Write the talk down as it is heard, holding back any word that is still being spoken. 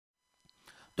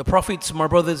The prophets, my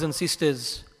brothers and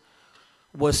sisters,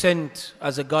 were sent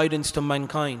as a guidance to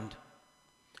mankind.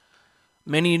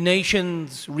 Many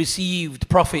nations received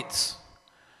prophets,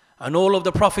 and all of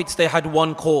the prophets, they had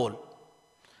one call.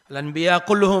 الأنبياء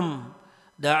كلهم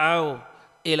دعوا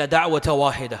إلى دعوة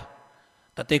واحدة.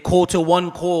 That they called to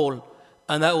one call,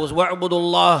 and that was وَاعْبُدُوا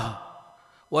اللَّهَ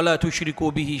وَلَا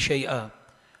تُشْرِكُوا بِهِ شَيْئًا.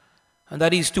 And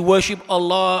that is to worship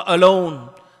Allah alone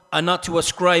and not to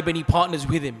ascribe any partners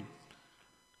with Him.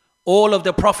 All of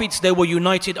the prophets, they were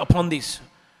united upon this.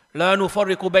 لا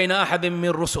نفرق بين أحد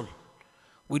من الرسل.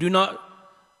 We do not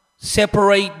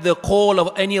separate the call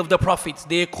of any of the prophets.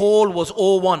 Their call was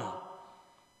all one.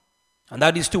 And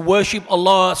that is to worship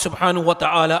Allah subhanahu wa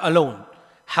ta'ala alone.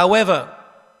 However,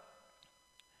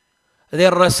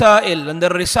 their rasail and their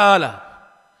risala,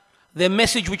 the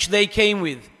message which they came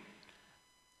with,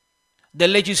 the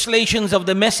legislations of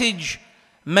the message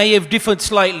may have differed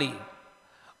slightly,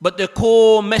 but the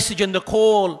core message and the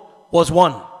call was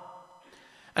one.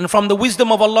 And from the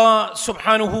wisdom of Allah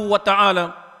subhanahu wa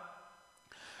ta'ala,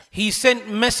 He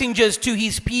sent messengers to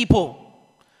His people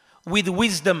with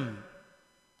wisdom.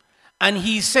 And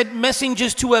He sent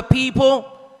messengers to a people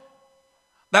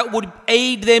that would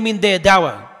aid them in their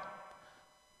da'wah.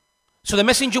 So the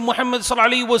Messenger Muhammad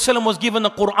sallallahu alaihi wasallam was given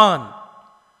the Quran.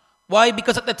 Why?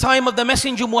 Because at the time of the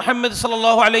Messenger Muhammad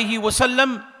sallallahu alaihi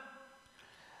wasallam,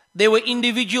 there were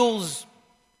individuals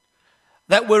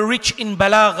that were rich in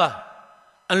balagha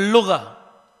and lugha,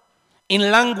 in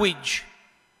language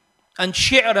and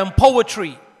shi'r and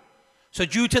poetry. So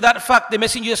due to that fact, the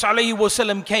Messenger sallallahu alaihi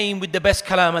wasallam came with the best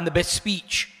kalam and the best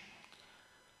speech.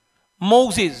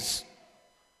 Musa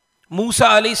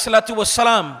alayhi salatu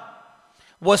wasalam,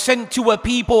 was sent to a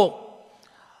people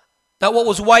that what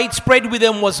was widespread with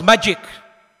them was magic.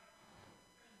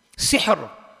 Sihr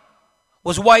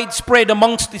was widespread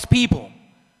amongst these people.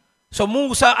 So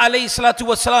Musa alayhi salatu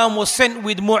wasalam was sent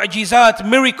with mu'jizat,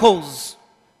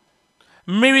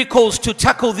 miracles to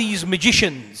tackle these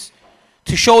magicians,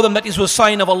 to show them that this was a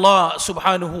sign of Allah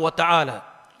subhanahu wa ta'ala.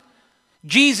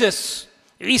 Jesus,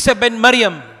 Eesa ben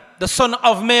Maryam, the son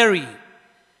of Mary,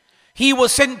 he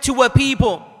was sent to a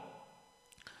people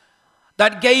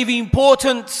that gave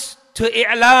importance to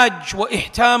i'laj wa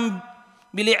ihtam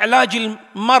bil i'laj al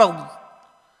marad,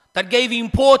 that gave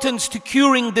importance to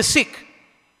curing the sick.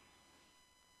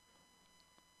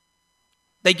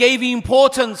 They gave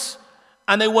importance,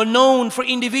 and they were known for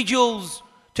individuals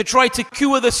to try to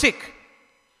cure the sick.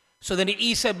 So then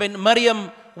Eesa ben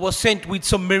Maryam was sent with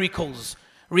some miracles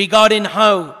regarding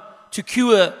how to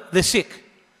cure the sick.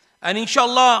 And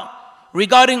inshallah,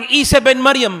 regarding Eesa ben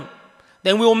Maryam,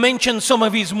 then we'll mention some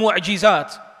of his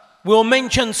mu'jizat. We'll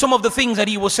mention some of the things that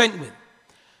he was sent with.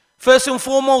 First and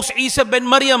foremost, Eesa ben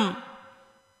Maryam,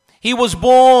 he was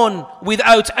born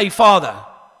without a father.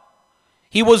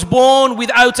 He was born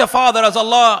without a father, as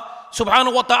Allah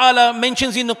subhanahu wa ta'ala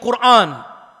mentions in the Quran.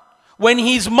 When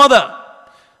his mother,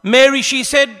 Mary, she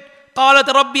said, قالت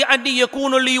ربي أني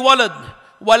يكون لي ولد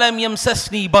ولم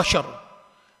يمسسني بشر.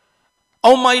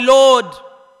 Oh my Lord,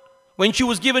 when she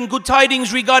was given good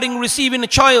tidings regarding receiving a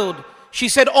child, she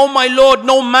said, oh my Lord,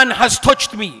 no man has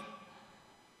touched me.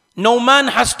 No man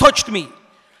has touched me.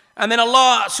 And then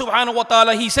Allah subhanahu wa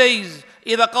ta'ala, He says,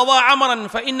 إِذَا قَضَى عَمَرًا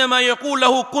فَإِنَّمَا يَقُولُ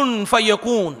لَهُ كُن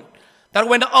فَيَكُونُ. That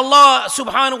when Allah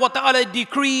subhanahu wa ta'ala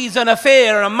decrees an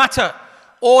affair, a matter,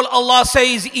 all Allah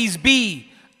says is be,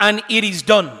 and it is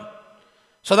done.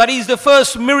 So that is the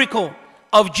first miracle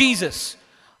of Jesus,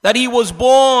 that He was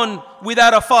born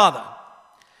without a father.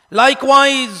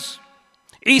 Likewise,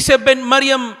 Eesa ben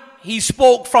Maryam, he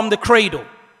spoke from the cradle.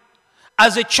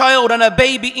 As a child and a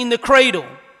baby in the cradle,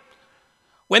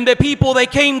 when the people, they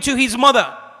came to his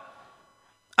mother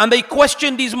and they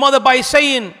questioned his mother by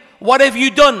saying, what have you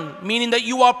done? Meaning that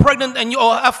you are pregnant and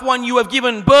you have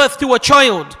given birth to a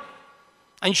child.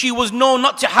 And she was known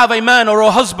not to have a man or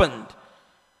a husband.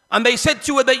 And they said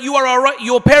to her that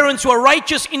your parents were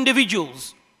righteous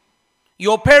individuals.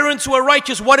 Your parents were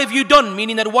righteous. What have you done?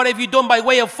 Meaning that what have you done by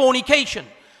way of fornication?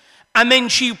 And then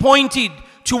she pointed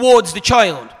towards the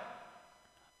child.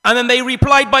 And then they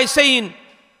replied by saying,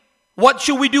 what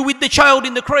should we do with the child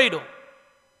in the cradle?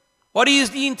 What is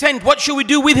the intent? What should we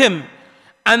do with him?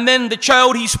 And then the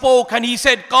child, he spoke and he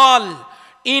said, قال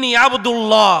إني عبد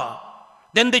الله.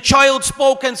 Then the child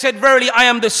spoke and said, verily I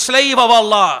am the slave of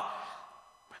Allah.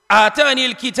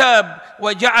 آتاني الكتاب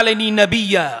وجعلني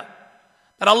نبيا.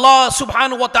 That Allah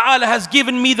subhanahu wa ta'ala has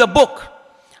given me the book,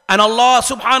 and Allah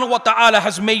subhanahu wa ta'ala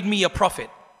has made me a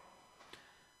prophet.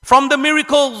 From the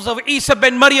miracles of Eesa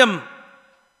ben Maryam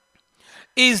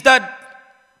is that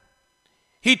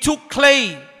he took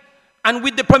clay and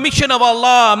with the permission of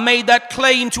Allah made that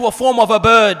clay into a form of a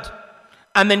bird,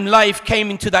 and then life came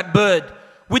into that bird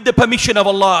with the permission of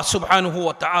Allah subhanahu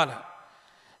wa ta'ala.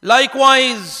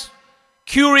 Likewise,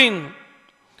 curing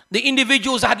the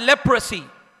individuals that had leprosy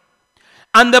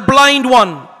and the blind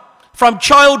one from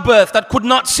childbirth that could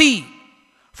not see.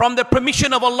 From the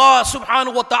permission of Allah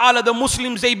subhanahu wa ta'ala, the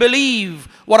Muslims, they believe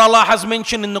what Allah has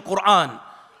mentioned in the Quran.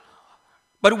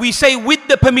 But we say with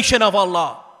the permission of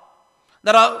Allah.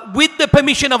 With the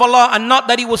permission of Allah, and not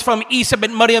that it was from Eesa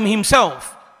bin Maryam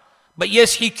himself. But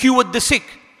yes, he cured the sick.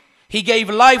 He gave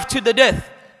life to the death.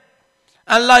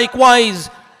 And likewise,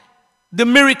 the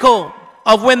miracle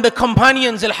of when the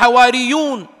companions,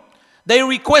 al-Hawariyun, they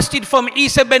requested from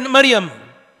Eesa bin Maryam,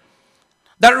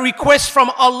 that request from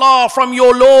Allah, from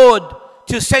your Lord,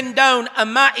 to send down a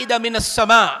ma'idah min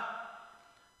as-sama,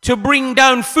 to bring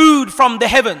down food from the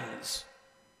heavens.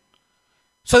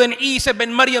 So then Eesa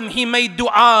bin Maryam, he made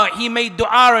dua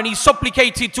and he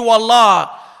supplicated to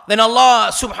Allah. Then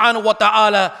Allah subhanahu wa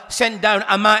ta'ala sent down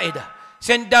a ma'idah,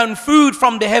 sent down food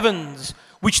from the heavens,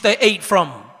 which they ate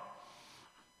from.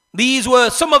 These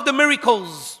were some of the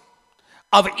miracles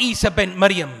of Eesa bin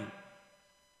Maryam.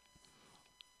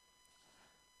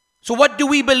 So what do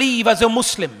we believe as a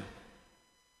Muslim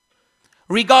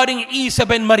regarding Eesa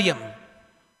bin Maryam?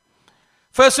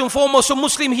 First and foremost, a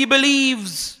Muslim, he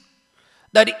believes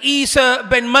that Eesa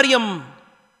bin Maryam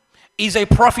is a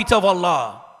prophet of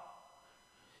Allah.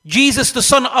 Jesus, the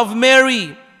son of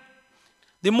Mary,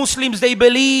 the Muslims, they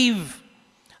believe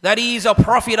that he is a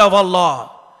prophet of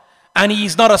Allah and he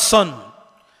is not a son.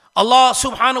 Allah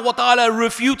subhanahu wa ta'ala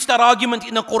refutes that argument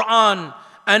in the Quran,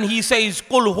 and he says,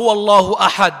 قُلْ هُوَ اللَّهُ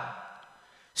أَحَدٌ.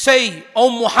 Say, O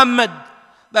Muhammad,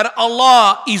 that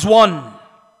Allah is one.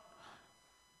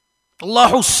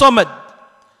 Allahu Samad,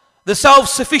 the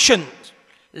self-sufficient.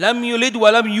 Lam yulid wa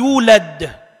lam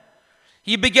yulad.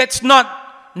 He begets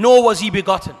not, nor was he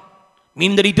begotten.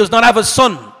 Meaning that he does not have a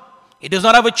son. He does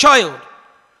not have a child.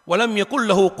 وَلَمْ يَكُلْ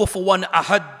لَهُ كُفُوًا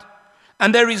أَحَدٌ.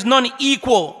 And there is none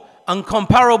equal and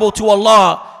comparable to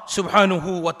Allah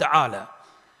subhanahu wa ta'ala.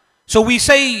 So we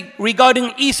say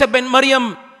regarding Eesa bin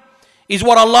Maryam is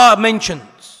what Allah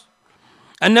mentions.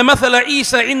 And مَثَلَ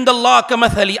عِيسَى عِنْدَ اللَّهِ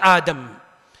كَمَثَلِ آدَمَ.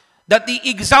 That the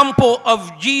example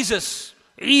of Jesus,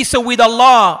 Eesa with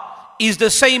Allah, is the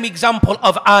same example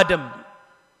of Adam.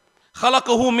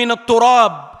 خَلَقَهُ مِنَ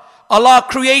التُّرَابِ. Allah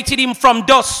created him from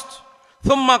dust.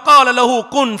 ثُمَّ قَالَ لَهُ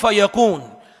كُنْ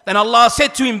فَيَكُونَ. Then Allah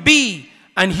said to him, be,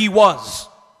 and he was.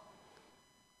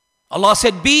 Allah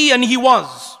said, be, and he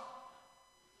was.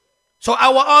 So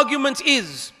our argument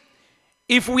is,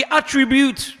 if we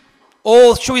attribute,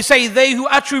 or should we say they who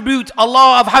attribute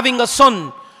Allah of having a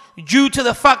son due to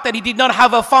the fact that he did not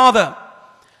have a father,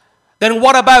 then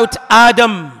what about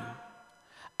Adam?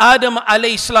 Adam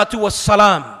alayhi salatu was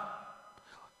salam.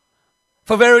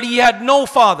 For verily he had no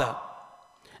father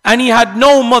and he had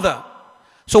no mother.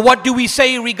 So what do we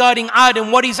say regarding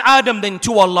Adam? What is Adam then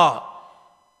to Allah?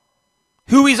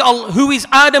 Who is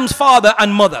Adam's father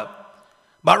and mother?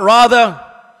 But rather,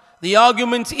 the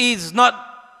argument is not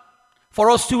for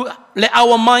us to let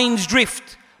our minds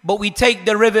drift, but we take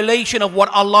the revelation of what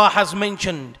Allah has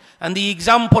mentioned. And the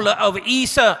example of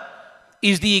Eesa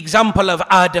is the example of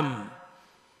Adam.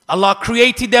 Allah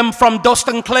created them from dust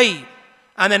and clay,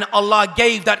 and then Allah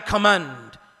gave that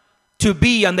command to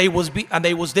be, and they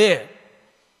was there.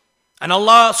 And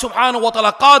Allah subhanahu wa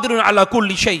ta'ala qadirun ala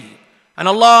kulli shay. And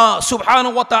Allah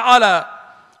subhanahu wa ta'ala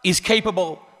is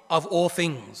capable of all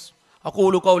things.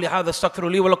 أقول قولي هذا استغفر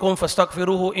لي ولكم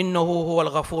فاستغفروه إنه هو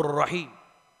الغفور الرحيم.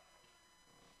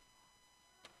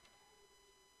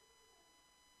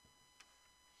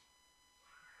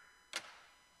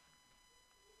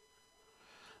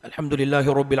 الحمد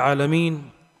لله رب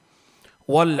العالمين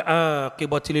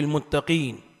والعاقبة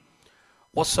للمتقين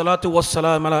والصلاة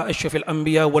والسلام على أشرف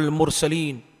الأنبياء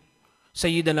والمرسلين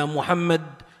سيدنا محمد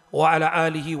وعلى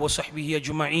آله وصحبه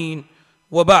أجمعين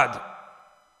وبعد.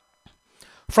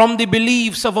 From the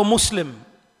beliefs of a Muslim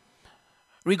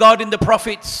regarding the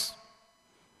prophets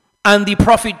and the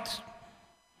prophet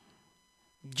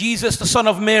Jesus, the son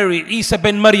of Mary, Eesa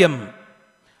bin Maryam,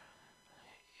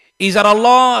 is that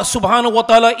Allah subhanahu wa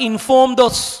ta'ala informed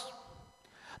us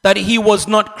that he was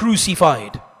not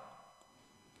crucified.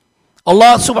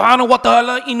 Allah subhanahu wa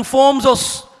ta'ala informs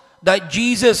us that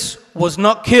Jesus was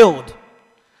not killed,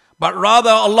 but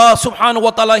rather Allah subhanahu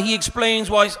wa ta'ala, he explains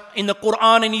why in the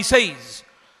Quran, and he says,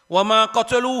 وَمَا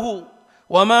قَتَلُوهُ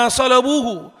وَمَا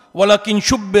صَلَبُوهُ وَلَكِنْ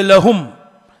شُبِّ لَهُمْ.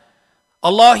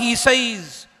 Allah, he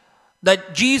says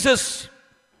that Jesus,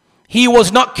 he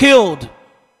was not killed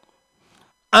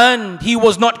and he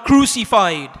was not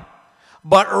crucified,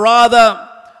 but rather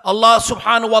Allah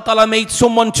subhanahu wa ta'ala made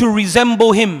someone to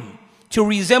resemble him, to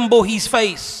resemble his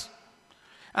face.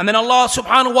 And then Allah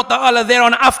subhanahu wa ta'ala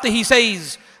thereon after he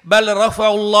says, بَلْ رَفَعُ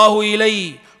اللَّهُ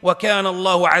إِلَيْهِ وَكَانَ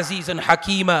اللَّهُ عَزِيزًا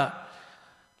حَكِيمًا.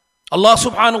 Allah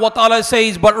subhanahu wa ta'ala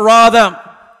says, but rather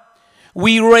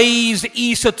we raised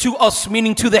Eesa to us,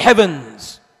 meaning to the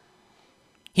heavens.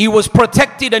 He was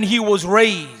protected and he was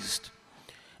raised.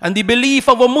 And the belief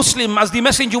of a Muslim, as the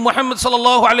Messenger Muhammad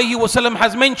sallallahu alayhi wasallam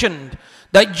has mentioned,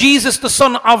 that Jesus the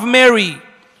son of Mary,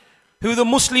 who the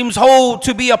Muslims hold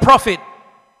to be a prophet,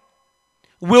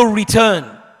 will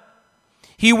return.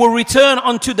 He will return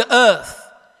unto the earth.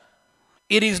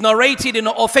 It is narrated in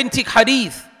an authentic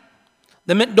hadith.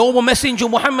 The noble Messenger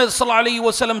Muhammad sallallahu alayhi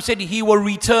wasallam said he will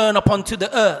return upon to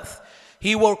the earth.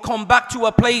 He will come back to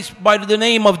a place by the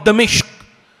name of Damashq,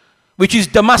 which is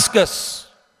Damascus.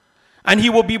 And he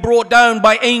will be brought down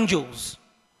by angels.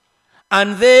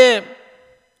 And there,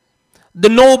 the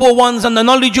noble ones and the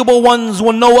knowledgeable ones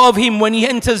will know of him when he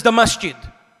enters the masjid.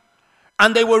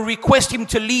 And they will request him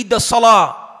to lead the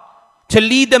salah, to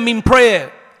lead them in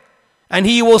prayer. And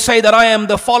he will say that I am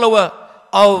the follower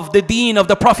of the deen of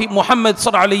the Prophet Muhammad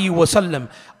sallallahu alaihi wasallam.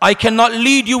 I cannot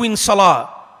lead you in salah.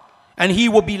 And he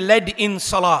will be led in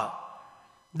salah.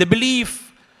 The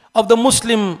belief of the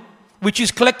Muslim, which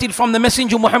is collected from the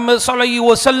Messenger Muhammad sallallahu alaihi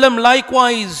wasallam,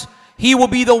 likewise, he will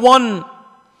be the one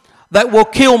that will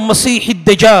kill Masih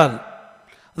ad-Dajjal,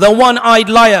 the one-eyed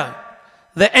liar,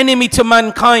 the enemy to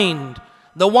mankind,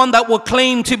 the one that will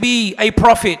claim to be a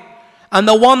prophet, and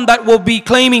the one that will be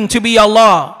claiming to be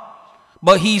Allah,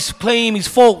 but his claim is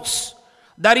false.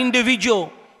 That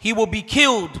individual, he will be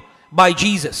killed by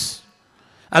Jesus.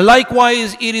 And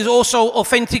likewise, it is also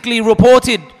authentically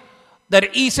reported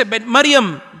that Eesa bin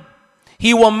Maryam,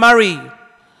 he will marry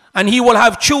and he will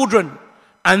have children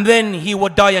and then he will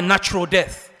die a natural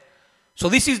death. So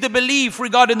this is the belief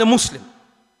regarding the Muslim.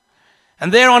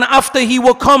 And thereon after he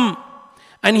will come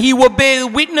and he will bear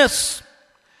witness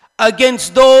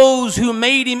against those who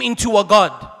made him into a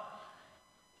god.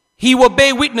 He will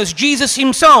bear witness, Jesus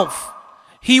himself,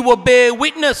 he will bear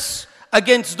witness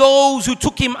against those who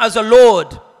took him as a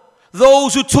Lord,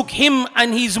 those who took him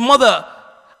and his mother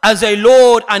as a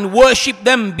Lord and worship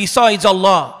them besides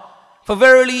Allah. For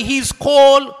verily his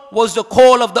call was the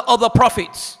call of the other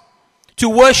prophets, to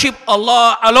worship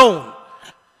Allah alone.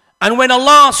 And when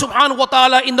Allah subhanahu wa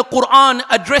ta'ala in the Quran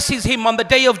addresses him on the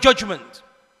day of judgment,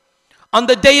 on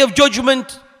the day of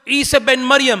judgment, Eesa bin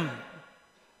Maryam,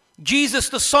 Jesus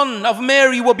the son of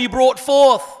Mary, will be brought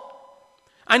forth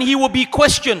and he will be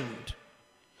questioned.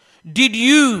 Did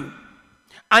you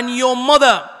and your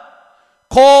mother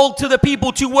call to the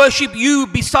people to worship you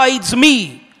besides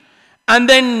me? And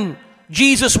then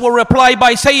Jesus will reply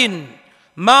by saying,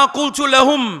 Ma qultu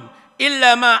lahum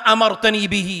illa ma amartani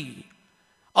bihi.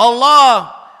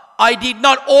 Allah, I did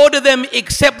not order them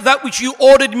except that which you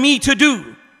ordered me to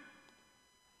do.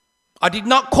 I did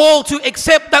not call to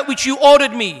accept that which you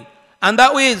ordered me. And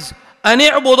that is, an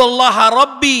i'budullaha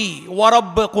rabbi wa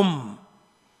rabbakum.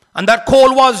 And that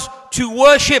call was to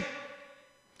worship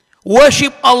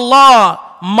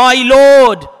Allah, my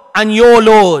Lord and your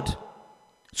Lord.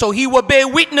 So he will bear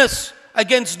witness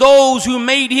against those who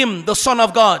made him the Son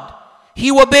of God.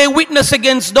 He will bear witness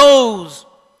against those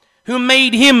who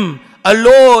made him a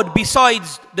Lord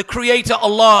besides the Creator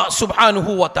Allah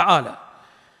subhanahu wa ta'ala.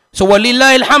 So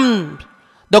walillahi alhamd,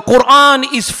 the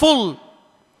Quran is full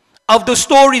of the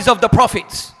stories of the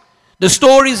prophets, the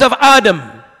stories of Adam,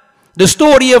 the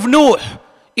story of Nuh,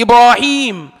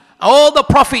 Ibrahim, all the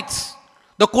prophets.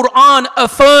 The Quran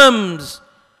affirms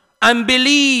and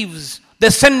believes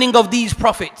the sending of these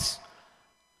prophets.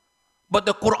 But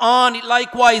the Quran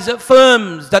likewise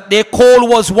affirms that their call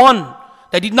was one.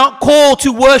 They did not call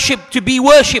to worship, to be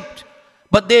worshipped,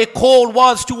 but their call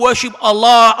was to worship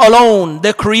Allah alone,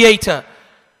 the Creator.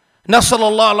 نسأل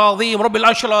الله العظيم رب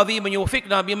العرش العظيم أن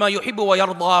يوفقنا بما يحب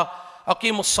ويرضى.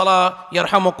 أقيموا الصلاة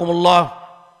يرحمكم الله.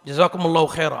 جزاكم الله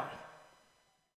خيرا.